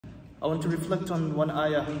I want to reflect on one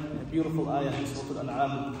ayah, a beautiful ayah in Surah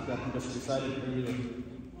Al-An'am that we just recited earlier.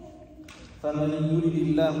 فَمَنْ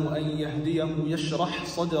يُرِدِ اللَّهُ أَنْ يَهْدِيَهُ يَشْرَحْ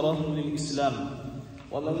صَدْرَهُ لِلْإِسْلَامِ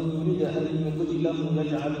وَمَنْ يُرِدَ أَنْ يُضِلَّهُ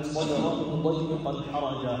يَجْعَلْ صَدْرَهُ ضَيِّقًا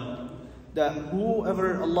حَرَجًا. That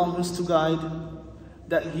whoever Allah wants to guide,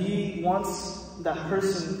 that He wants that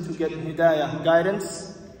person to get hidayah,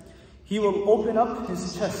 guidance, He will open up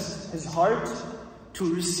his chest, his heart,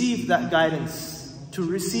 to receive that guidance, to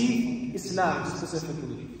receive Islam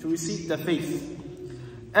specifically, to receive the faith.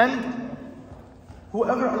 And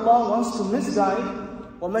whoever Allah wants to misguide,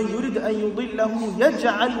 وَمَنْ يُرِدْ أَنْ يُضِلَّهُ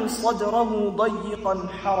يَجْعَلْ صَدْرَهُ ضَيِّقًا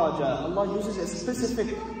حَرَجًا. Allah uses a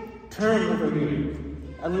specific term over here.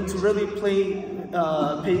 I need to really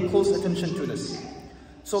pay close attention to this.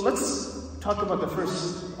 So let's talk about the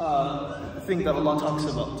first thing that Allah talks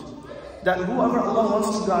about. That whoever Allah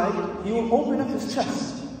wants to guide, He will open up His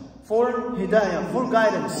chest for hidayah, for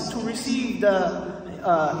guidance, to receive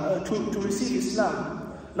to receive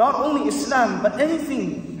Islam. Not only Islam, but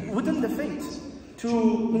anything within the faith, to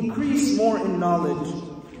increase more in knowledge,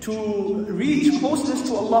 to reach closeness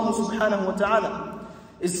to Allah subhanahu wa ta'ala.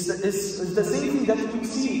 Is the same thing that we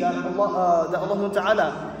see that Allah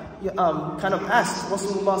Ta'ala kind of asked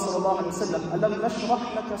Rasulullah sallallahu alaihi wasallam, "Alam nashrah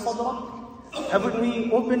laka sadrak?" Haven't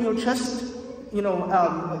we opened your chest,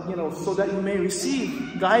 so that you may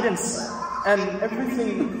receive guidance and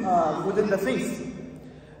everything within the faith.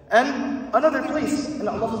 And another place, and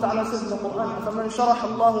Allah Ta'ala says in the Quran, "فَمَنْ شَرَحَ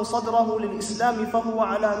اللَّهُ صَدْرَهُ لِلْإِسْلَامِ فَهُوَ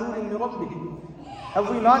عَلَى نُورٍ مِّن رَبِّهِ." Have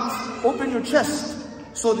we not opened your chest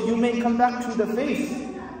so that you may come back to the faith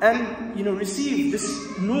and receive this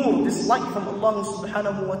nur, this light from Allah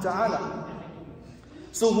subhanahu wa ta'ala?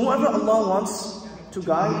 So whoever Allah wants to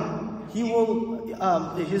guide, He will,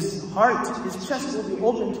 his heart, his chest will be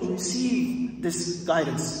open to receive this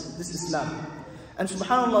guidance, this Islam. And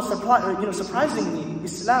subhanAllah, surprisingly,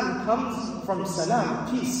 Islam comes from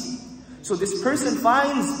salam, peace. So this person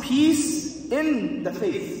finds peace in the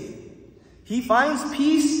faith. He finds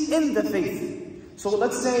peace in the faith. So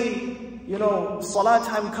let's say, salah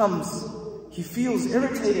time comes, he feels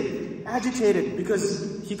irritated, agitated,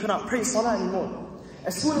 because he cannot pray salah anymore.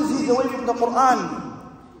 As soon as he's away from the Quran,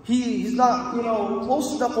 he's not,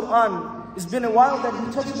 close to the Quran, it's been a while that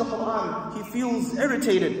he touched the Quran, he feels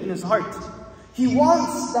irritated in his heart. He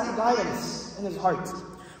wants that guidance in his heart.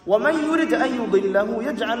 وَمَنْ يُرِدْ أَنْ يُضِلَّهُ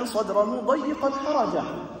يَجْعَلْ صَدْرَهُ ضَيِّقًا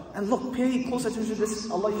حَرَجًا. And look, pay close attention to this.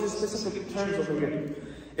 Allah uses specific terms over here.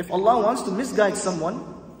 If Allah wants to misguide someone,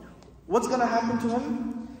 what's going to happen to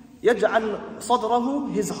him? يَجْعَلْ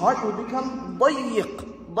صَدْرَهُ, his heart will become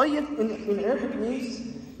ضَيِّق. ضَيِّق in Arabic means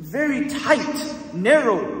very tight,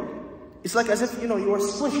 narrow. It's like as if, you are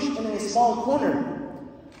squished in a small corner.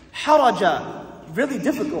 Haraja, really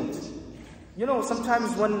difficult.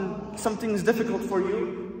 Sometimes when something is difficult for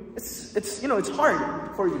you, it's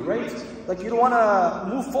hard for you, right? Like you don't want to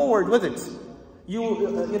move forward with it. You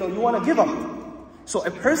want to give up. So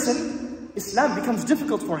a person, Islam becomes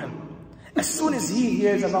difficult for him. As soon as he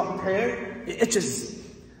hears about prayer, it itches.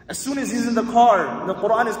 As soon as he's in the car, the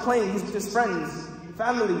Quran is playing, he's with his friends,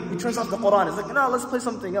 family, he turns off the Quran. It's like, no, let's play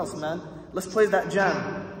something else, man. Let's play that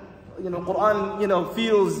jam. Quran,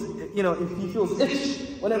 feels, if he feels itch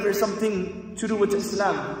whenever something to do with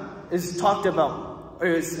Islam is talked about, or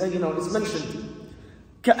is mentioned.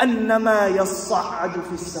 كَأَنَّمَا يَصَّعَّدُ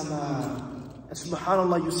فِي السَّمَاءِ. And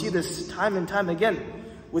subhanAllah, you see this time and time again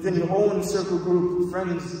within your own circle group,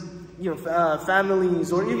 friends,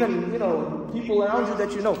 families, or even, people around you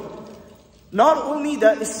that you know. Not only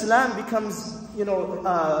that Islam becomes,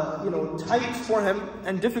 tight for him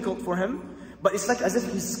and difficult for him, but it's like as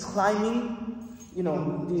if he's climbing,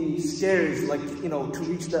 the stairs, like, to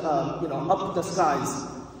reach the, up the skies.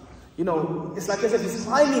 It's like as if he's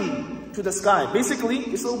climbing to the sky. Basically,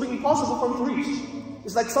 it's will be impossible for him to reach.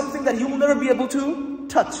 It's like something that he will never be able to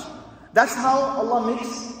touch. That's how Allah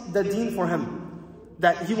makes the deen for him.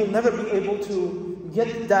 That he will never be able to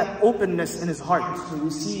get that openness in his heart, to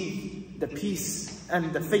receive the peace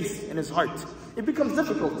and the faith in his heart. It becomes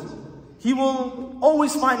difficult. He will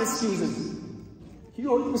always find excuses.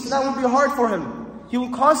 Islam will be hard for him. He will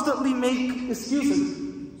constantly make excuses.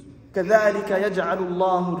 كَذَلِكَ يَجْعَلُ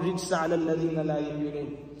اللَّهُ الرِّجْسَ عَلَى الَّذِينَ لَا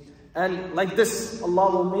يُؤْمِنُونَ. And like this, Allah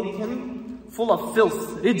will make him full of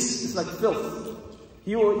filth. Rijs is like filth.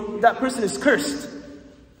 That person is cursed,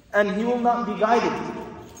 and he will not be guided.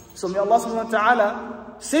 So may Allah subhanahu wa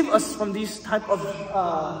ta'ala save us from these type of,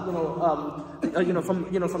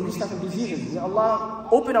 from these type of diseases. May Allah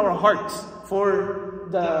open our hearts for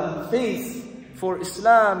the faith, for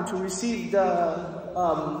Islam, to receive the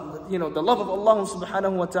love of Allah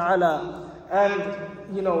subhanahu wa ta'ala,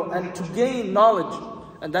 and to gain knowledge.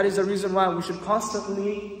 And that is the reason why we should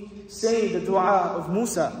constantly say the dua of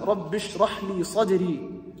Musa, رَبِّ اشْرَحْ لِي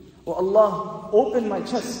صَدْرِي. Oh Allah, open my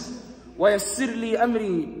chest. وَيَسِّرْ لِي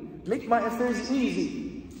أَمْرِي. Make my affairs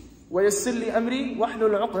easy. وَيَسِّرْ لِي أَمْرِي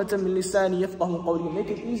وَاحْلُلْ عُقْدَةً مِّن لِسَانِي يَفْقَهُ قَوْلِي. Make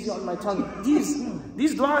it easy on my tongue.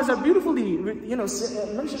 These du'as are beautifully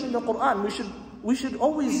mentioned in the Quran. We should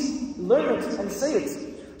always learn it and say it,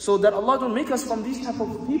 so that Allah don't make us from these type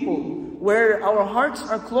of people where our hearts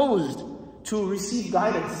are closed to receive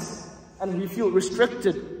guidance and we feel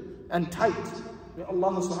restricted and tight. May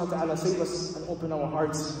Allah subhanahu wa ta'ala save us and open our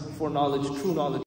hearts for knowledge, true knowledge.